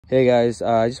Hey guys,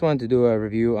 I just wanted to do a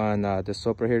review on this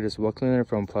soap right here, this wheel cleaner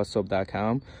from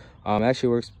Plussoap.com. It actually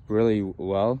works really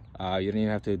well. You don't even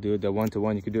have to do the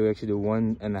 1-to-1. You could actually do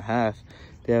 1.5.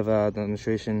 They have a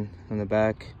demonstration on the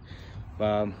back.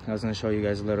 I was going to show you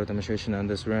guys a little demonstration on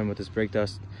this rim with this brake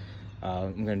dust.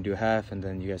 I'm going to do half and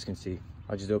then you guys can see.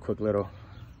 I'll just do a quick little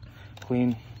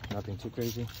clean, nothing too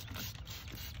crazy.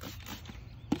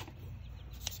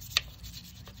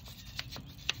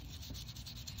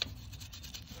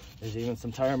 There's even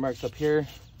some tire marks up here.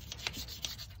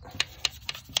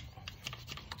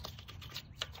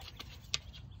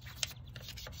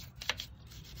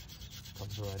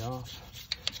 Comes right off.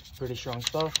 Pretty strong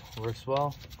stuff, works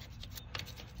well.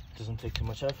 Doesn't take too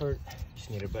much effort.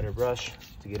 Just need a better brush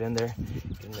to get in there.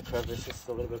 Getting the crevice just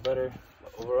a little bit better.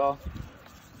 But overall,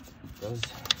 does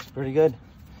pretty good.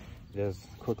 Just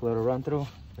a quick little run through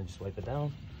and just wipe it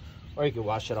down. Or you can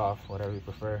wash it off, whatever you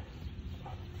prefer.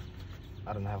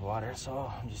 I don't have water,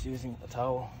 so I'm just using a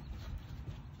towel.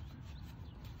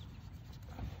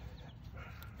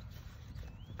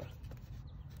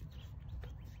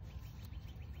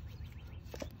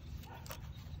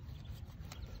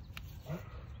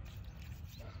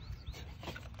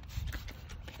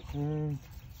 And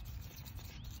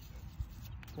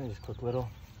just a quick little.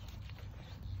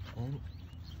 And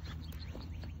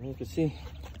you can see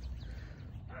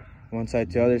one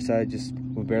side to the other side, just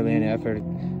with barely any effort,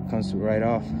 it comes right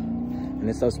off. And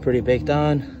this stuff's pretty baked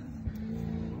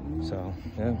on. So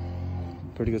yeah,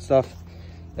 pretty good stuff.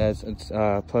 It's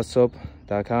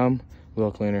Plussoap.com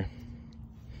wheel cleaner.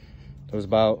 It was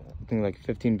about, I think, like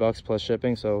 15 bucks plus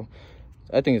shipping, so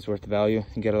I think it's worth the value.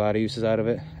 You get a lot of uses out of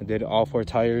it. I did all 4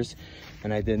 tires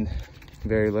and I did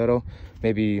very little,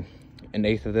 maybe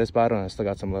 1/8 of this bottle, and I still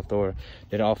got some left over.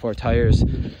 Did all 4 tires.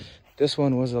 This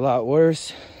one was a lot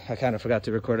worse. I kind of forgot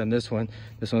to record on this one.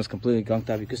 This one's completely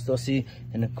gunked up. You can still see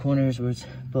in the corners where it's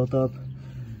built up.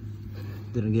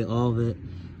 Didn't get all of it.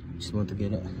 Just want to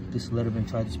get it just a little bit and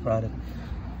try this product.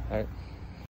 All right.